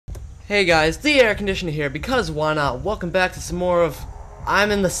Hey guys, the Airconditioner here, because why not? Welcome back to some more of... I'm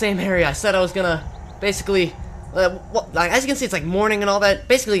in the same area. I said I was gonna, basically... as you can see, it's like morning and all that.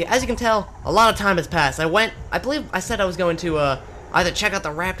 Basically, as you can tell, a lot of time has passed. I believe I said I was going to, either check out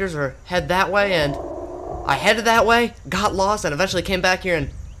the raptors or head that way, and... I headed that way, got lost, and eventually came back here, and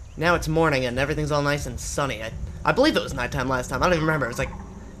now it's morning, and everything's all nice and sunny. I believe it was nighttime last time. I don't even remember. It was like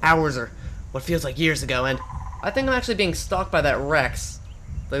hours or what feels like years ago, and I think I'm actually being stalked by that Rex.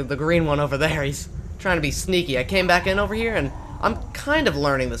 The green one over there. He's trying to be sneaky. I came back in over here, and I'm kind of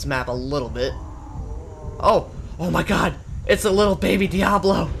learning this map a little bit. Oh my god! It's a little baby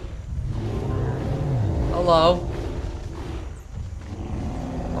Diablo! Hello?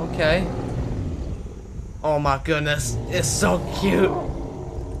 Okay. Oh my goodness, it's so cute!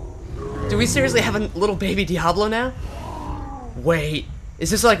 Do we seriously have a little baby Diablo now? Wait, is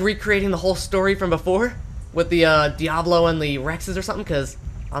this like recreating the whole story from before? With the Diablo and the Rexes or something? Because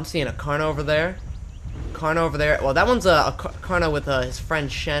I'm seeing a Carno over there. Carno over there. Well, that one's a Carno with his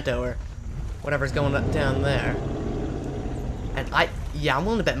friend Shanto or whatever's going on down there. And I'm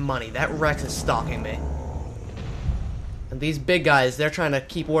willing to bet money that Rex is stalking me. And these big guys, they're trying to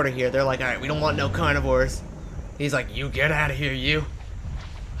keep order here. They're like, alright, we don't want no carnivores. He's like, you get out of here, you.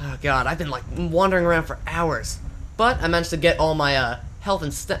 Oh god, I've been like wandering around for hours. But I managed to get all my health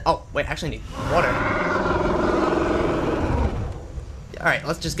and oh, wait, I actually need water. Alright,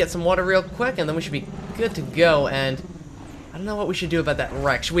 let's just get some water real quick, and then we should be good to go, and I don't know what we should do about that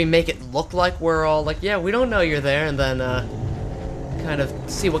Rex. Should we make it look like we're all like, yeah, we don't know you're there, and then, kind of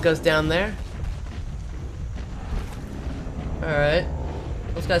see what goes down there? Alright.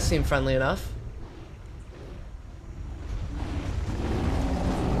 Those guys seem friendly enough.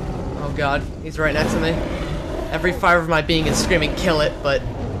 Oh god, he's right next to me. Every fiber of my being is screaming, kill it, but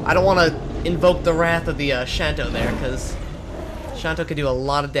I don't want to invoke the wrath of the Shanto there, because Shanto could do a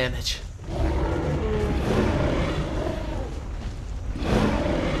lot of damage.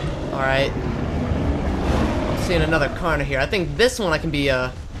 Alright. I'm seeing another Carno here. I think this one I can be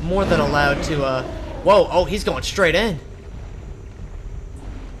more than allowed to whoa, oh, he's going straight in.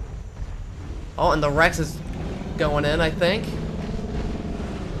 Oh, and the Rex is going in, I think.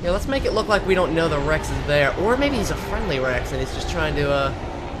 Yeah, let's make it look like we don't know the Rex is there. Or maybe he's a friendly Rex and he's just trying to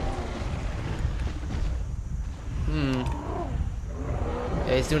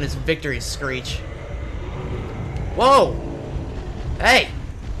yeah, he's doing his victory screech. Whoa! Hey!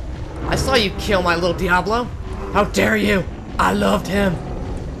 I saw you kill my little Diablo. How dare you! I loved him.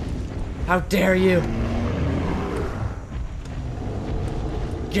 How dare you!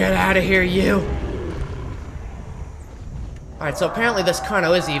 Get out of here, you! Alright, so apparently this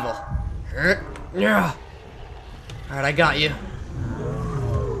Carno is evil. Alright, I got you.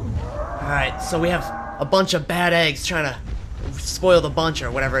 Alright, so we have a bunch of bad eggs trying to spoil the bunch or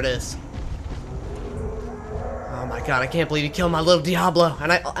whatever it is. Oh my god, I can't believe you killed my little Diablo.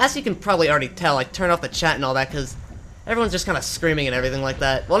 And as you can probably already tell, I turned off the chat and all that because everyone's just kind of screaming and everything like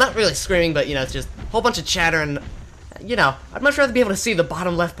that. Well, not really screaming, but you know, it's just a whole bunch of chatter and, you know, I'd much rather be able to see the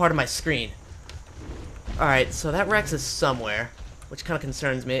bottom left part of my screen. Alright, so that Rex is somewhere, which kind of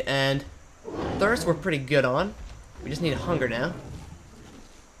concerns me, and thirst we're pretty good on. We just need hunger now.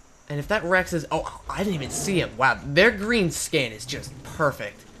 And if that Rex is... Oh, I didn't even see him. Wow, their green skin is just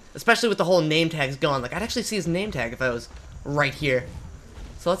perfect. Especially with the whole name tags gone. Like, I'd actually see his name tag if I was right here.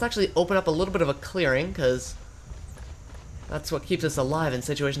 So let's actually open up a little bit of a clearing, because that's what keeps us alive in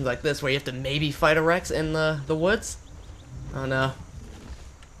situations like this, where you have to maybe fight a Rex in the woods. Oh, no.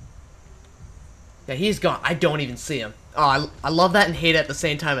 Yeah, he's gone. I don't even see him. Oh, I love that and hate it at the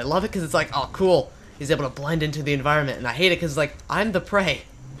same time. I love it because it's like, oh, cool. He's able to blend into the environment. And I hate it because, like, I'm the prey.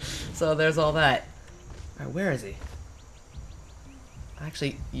 So there's all that. Alright, where is he?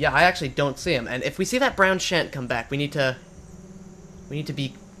 Actually, yeah, I actually don't see him. And if we see that brown Shant come back, we need to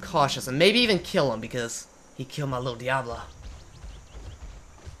be cautious and maybe even kill him because he killed my little Diablo.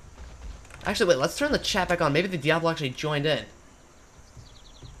 Actually, wait, let's turn the chat back on. Maybe the Diablo actually joined in.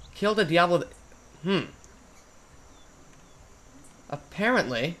 Killed a Diablo.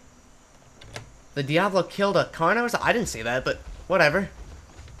 Apparently, the Diablo killed a Carno or something. I didn't see that, but whatever.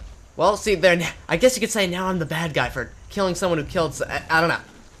 Well, see, there. I guess you could say now I'm the bad guy for killing someone who killed... I don't know.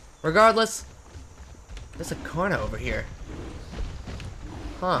 Regardless, there's a Carno over here.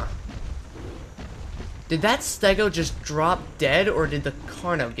 Huh. Did that Stego just drop dead, or did the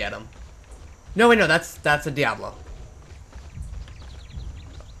Carno get him? No, wait, no, that's a Diablo.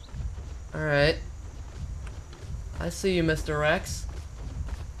 Alright. I see you, Mr. Rex.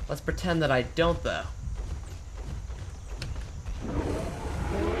 Let's pretend that I don't, though.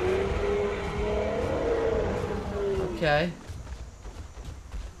 Okay.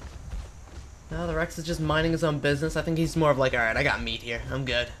 No, the Rex is just minding his own business. I think he's more of like, alright, I got meat here. I'm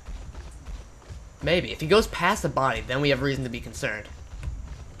good. Maybe. If he goes past the body, then we have reason to be concerned.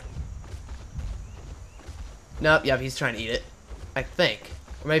 Nope, yep, he's trying to eat it. I think.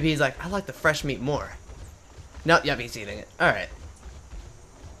 Or maybe he's like, I like the fresh meat more. Nope, yep, he's eating it. Alright.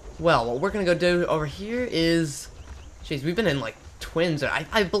 Well, what we're gonna go do over here is... Jeez, we've been in, like, twins.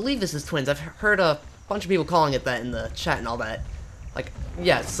 I believe this is twins. I've heard a bunch of people calling it that in the chat and all that. Like,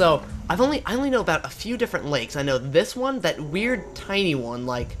 yeah, so, I only know about a few different lakes. I know this one, that weird tiny one,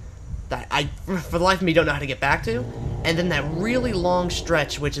 like, that I, for the life of me, don't know how to get back to. And then that really long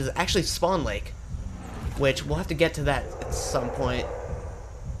stretch, which is actually Spawn Lake. Which, we'll have to get to that at some point.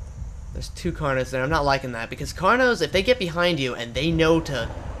 There's 2 Carnos there. I'm not liking that, because Carnos, if they get behind you and they know to,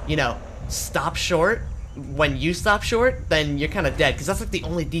 you know, stop short when you stop short, then you're kind of dead, because that's like the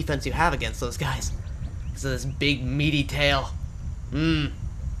only defense you have against those guys. Because of this big, meaty tail.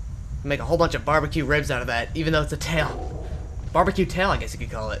 Make a whole bunch of barbecue ribs out of that, even though it's a tail. Barbecue tail, I guess you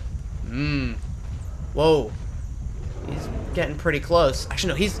could call it. Whoa. He's getting pretty close.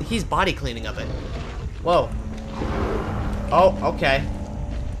 Actually, no, he's body cleaning of it. Whoa. Oh, okay.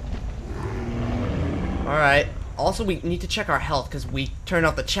 Alright. Also, we need to check our health, because we turned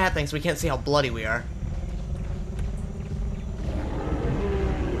off the chat thing, so we can't see how bloody we are.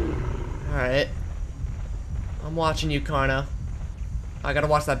 Alright. I'm watching you, Carno. I gotta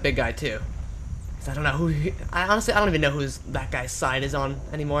watch that big guy, too. Because I don't know who honestly, I don't even know who that guy's side is on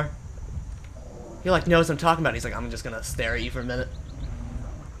anymore. He, like, knows what I'm talking about. He's like, I'm just gonna stare at you for a minute.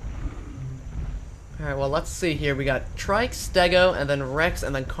 Alright, well, let's see here. We got Trike, Stego, and then Rex,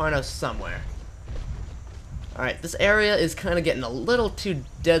 and then Carnos somewhere. Alright, this area is kind of getting a little too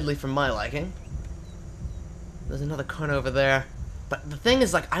deadly for my liking. There's another Carno over there. But the thing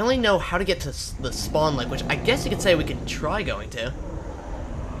is, like, I only know how to get to the spawn lake, which I guess you could say we could try going to.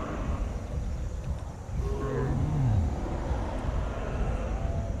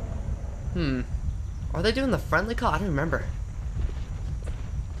 Are they doing the friendly call? I don't remember.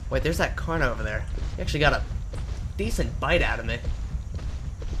 Wait, there's that Carno over there. He actually got a decent bite out of me.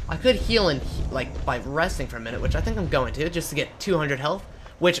 I could heal and like by resting for a minute, which I think I'm going to, just to get 200 health.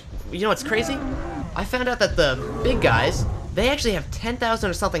 Which, you know what's crazy? I found out that the big guys, they actually have 10,000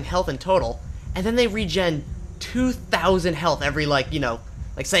 or something health in total, and then they regen 2,000 health every, like, you know,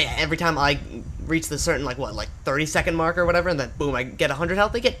 like say every time I reach the certain, like, what, like 30-second mark or whatever, and then boom, I get 100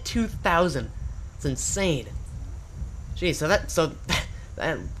 health, they get 2,000. It's insane. Geez,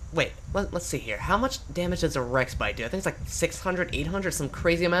 wait, let's see here. How much damage does a Rex bite do? I think it's like 600, 800, some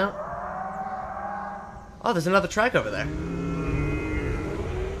crazy amount. Oh, there's another trike over there.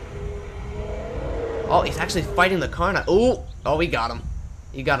 Oh, he's actually fighting the Carno. Ooh! Oh, we got him.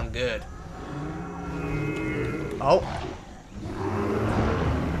 You got him good. Oh.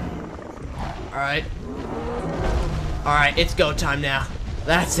 Alright. Alright, it's go time now.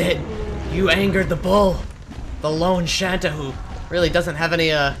 That's it. You angered the bull. The lone Shanta who really doesn't have any,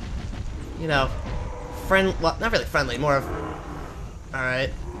 you know, well, not really friendly, more of, alright.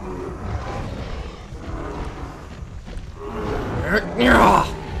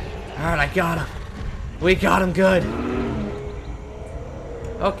 Alright, I got him. We got him good.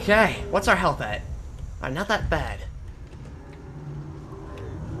 Okay, what's our health at? Alright, not that bad.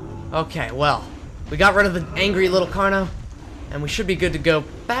 Okay, well, we got rid of the angry little Carno, and we should be good to go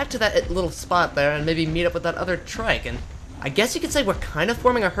back to that little spot there and maybe meet up with that other trike. And I guess you could say we're kind of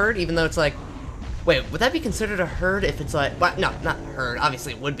forming a herd, even though it's like, wait, would that be considered a herd if it's like, well, no, not herd,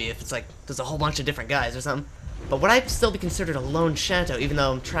 obviously it would be if it's like, there's a whole bunch of different guys or something. But would I still be considered a lone Shanto, even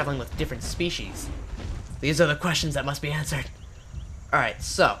though I'm traveling with different species? These are the questions that must be answered. Alright,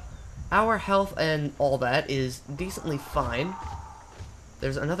 so, our health and all that is decently fine.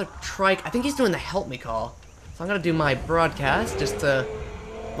 There's another trike. I think he's doing the help me call. So I'm gonna do my broadcast just to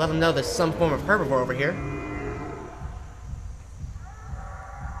let him know there's some form of herbivore over here.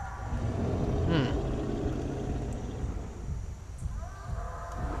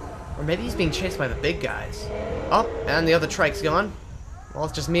 Or maybe he's being chased by the big guys. Oh, and the other trike's gone. Well,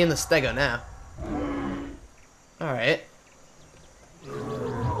 it's just me and the Stego now. Alright.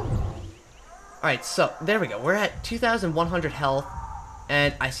 Alright, so, there we go. We're at 2,100 health,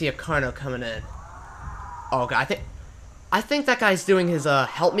 and I see a Carno coming in. Oh, God, I think that guy's doing his,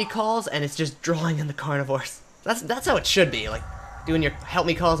 help me calls, and it's just drawing in the carnivores. That's how it should be, like, doing your help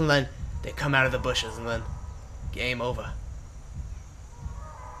me calls, and then they come out of the bushes, and then game over.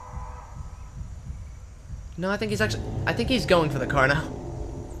 No, I think he's going for the Carno.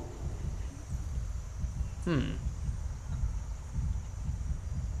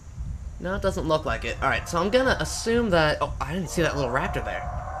 No, it doesn't look like it. Alright, so I'm gonna assume that... Oh, I didn't see that little raptor there.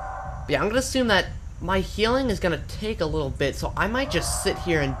 But yeah, I'm gonna assume that my healing is gonna take a little bit, so I might just sit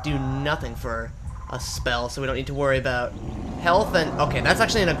here and do nothing for a spell, so we don't need to worry about health. And okay, that's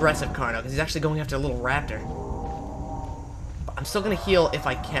actually an aggressive Carno, because he's actually going after a little raptor. But I'm still gonna heal if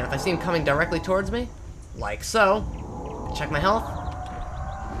I can. If I see him coming directly towards me, like so. Check my health.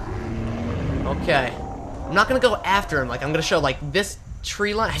 Okay. I'm not gonna go after him. Like, I'm gonna show, like, this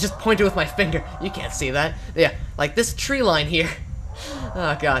tree line. I just pointed with my finger. You can't see that. Yeah, like this tree line here.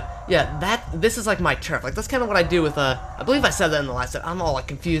 Oh god. Yeah, this is like my turf. Like, that's kind of what I do with I believe I said that in the last set. I'm all like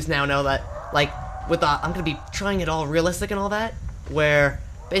confused now. Know that like with I'm gonna be trying it all realistic and all that. Where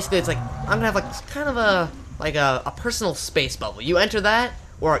basically it's like I'm gonna have like kind of a personal space bubble. You enter that,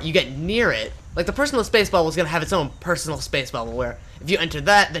 or you get near it. Like, the personal space bubble is gonna have its own personal space bubble. Where if you enter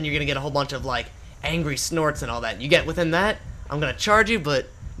that, then you're gonna get a whole bunch of like angry snorts and all that. You get within that, I'm gonna charge you, but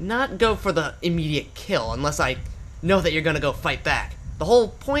not go for the immediate kill unless I know that you're gonna go fight back. The whole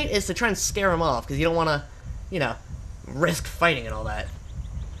point is to try and scare him off, because you don't want to, you know, risk fighting and all that.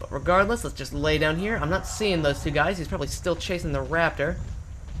 But regardless, let's just lay down here. I'm not seeing those two guys. He's probably still chasing the raptor.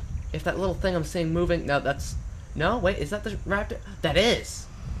 If that little thing I'm seeing moving, no, that's, no, wait, is that the raptor? That is.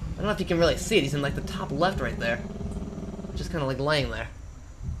 I don't know if you can really see it. He's in like the top left right there, just kind of like laying there.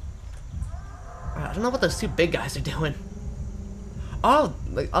 I don't know what those two big guys are doing. Oh,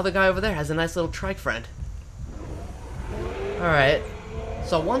 the other guy over there has a nice little trike friend. Alright.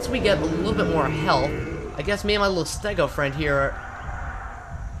 So once we get a little bit more health, I guess me and my little stego friend here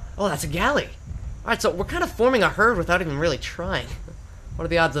are... Oh, that's a galley. Alright, so we're kind of forming a herd without even really trying. What are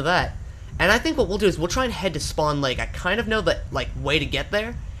the odds of that? And I think what we'll do is we'll try and head to Spawn Lake. I kind of know the, like, way to get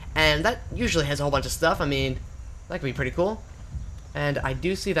there. And that usually has a whole bunch of stuff. I mean, that could be pretty cool. And I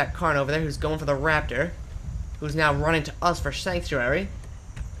do see that Carn over there who's going for the raptor, who's now running to us for Sanctuary.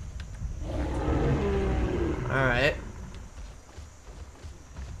 Alright.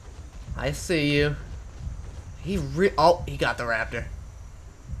 I see you. Oh, he got the raptor.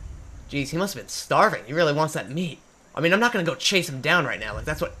 Jeez, he must have been starving. He really wants that meat. I mean, I'm not gonna go chase him down right now. Like,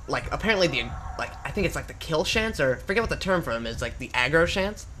 that's what, like, apparently the, like, I think it's like the kill chance, or forget what the term for him is, like the aggro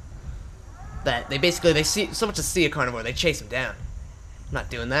chance. That they basically, they see so much to see a carnivore, they chase him down. I'm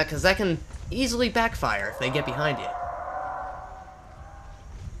not doing that, because that can easily backfire if they get behind you.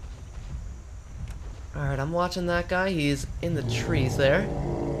 Alright, I'm watching that guy. He's in the trees there.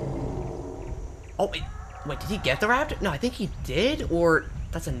 Oh, wait, did he get the raptor? No, I think he did, or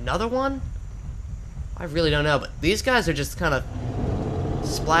that's another one? I really don't know, but these guys are just kind of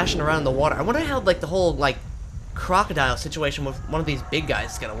splashing around in the water. I wonder how, like, the whole, like, crocodile situation with one of these big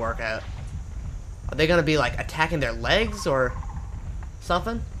guys is gonna work out. Are they gonna be, like, attacking their legs or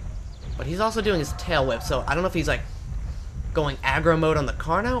something? But he's also doing his tail whip, so I don't know if he's, like, going aggro mode on the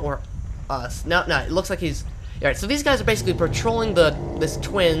Carno or us. No, it looks like he's... Alright, so these guys are basically patrolling this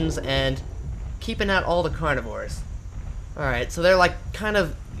twins and keeping out all the carnivores. Alright, so they're, like, kind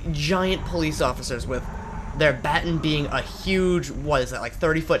of giant police officers with their baton being a huge, what is that, like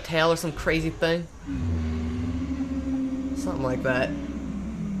 30-foot tail or some crazy thing? Something like that.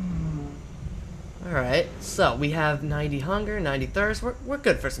 Alright, so we have 90 hunger, 90 thirst. We're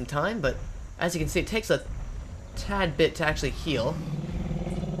good for some time, but as you can see, it takes a tad bit to actually heal.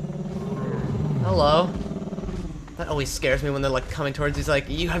 Hello. That always scares me when they're like coming towards you. He's like,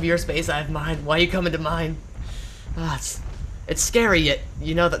 you have your space, I have mine. Why are you coming to mine? Ah, it's scary, yet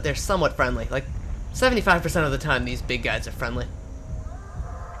you know that they're somewhat friendly. Like, 75% of the time, these big guys are friendly.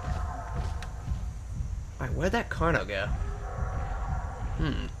 Alright, where'd that Carno go?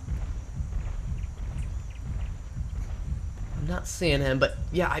 I'm not seeing him, but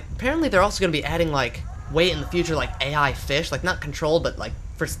yeah, apparently they're also going to be adding, like, weight in the future, like AI fish. Like, not controlled, but, like,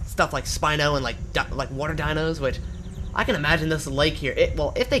 for stuff like Spino and, like water dinos, which I can imagine this lake here.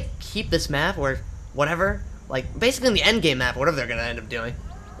 Well, if they keep this map or whatever, like, basically in the endgame map, whatever they're going to end up doing,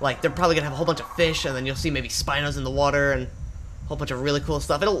 like, they're probably going to have a whole bunch of fish, and then you'll see maybe Spinos in the water, and a whole bunch of really cool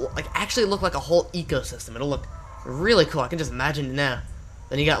stuff. It'll, like, actually look like a whole ecosystem. It'll look really cool. I can just imagine it now.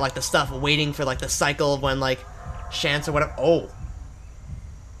 Then you got, like, the stuff waiting for, like, the cycle of when, like, Shants or whatever. Oh.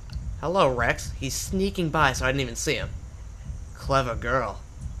 Hello, Rex. He's sneaking by, so I didn't even see him. Clever girl.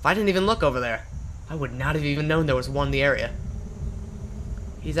 If I didn't even look over there, I would not have even known there was one in the area.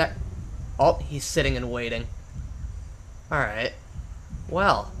 He's at... Oh, he's sitting and waiting. Alright.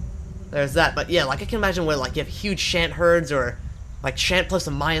 Well, there's that. But yeah, like, I can imagine where, like, you have huge Shant herds, or, like, Shant plus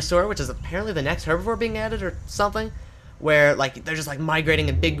a Myosaur, which is apparently the next herbivore being added or something, where, like, they're just, like, migrating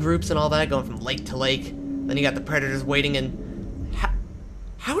in big groups and all that, going from lake to lake. Then you got the predators waiting, and...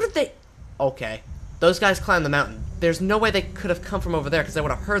 How did they... Okay. Those guys climbed the mountain. There's no way they could have come from over there, because I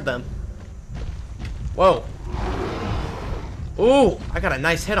would have heard them. Whoa. Ooh, I got a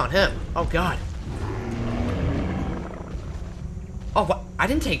nice hit on him. Oh, God. Oh, what? I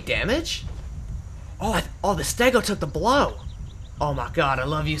didn't take damage? Oh, oh, the Stego took the blow. Oh, my God. I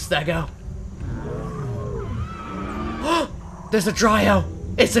love you, Stego. There's a Dryo.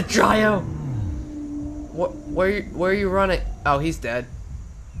 It's a Dryo. Where are you running? Oh, he's dead.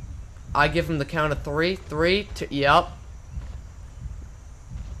 I give him the count of 3. 3, 2, yep.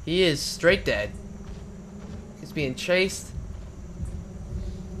 He is straight dead. He's being chased.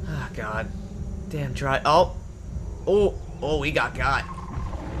 Oh, God. Damn dry. Oh. Oh, he got.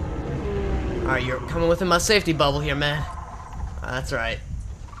 Alright, you're coming within my safety bubble here, man. That's right.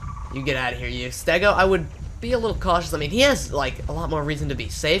 You get out of here, you. Stego, I would be a little cautious. I mean, he has, like, a lot more reason to be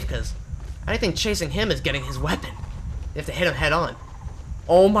safe, because anything chasing him is getting his weapon. You have to hit him head on.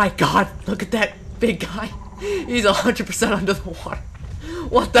 Oh my God, look at that big guy. He's 100% under the water.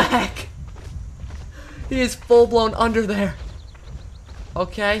 What the heck? He is full-blown under there.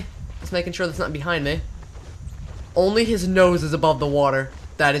 Okay, just making sure there's nothing behind me. Only his nose is above the water.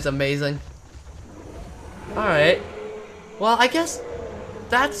 That is amazing. Alright. Well, I guess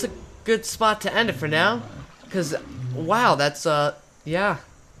that's a good spot to end it for now. Because, wow, that's, yeah,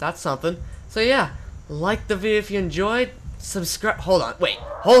 that's something. So, yeah, like the video if you enjoyed. Subscribe. Hold on. Wait.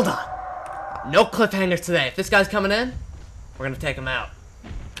 Hold on. No cliffhangers today. If this guy's coming in, we're going to take him out.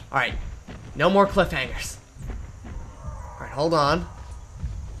 Alright. No more cliffhangers. Alright, hold on.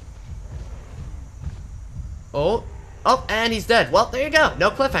 Oh. Oh, and he's dead. Well, there you go.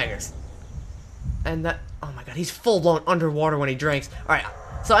 No cliffhangers. And that... Oh my God, he's full-blown underwater when he drinks. Alright,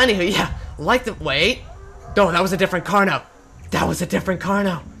 so anywho, yeah. Like the... Wait. No, that was a different Carno. That was a different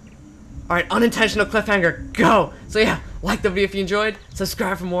Carno. Alright, unintentional cliffhanger. Go. So yeah, like the video if you enjoyed.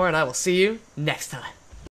 Subscribe for more, and I will see you next time.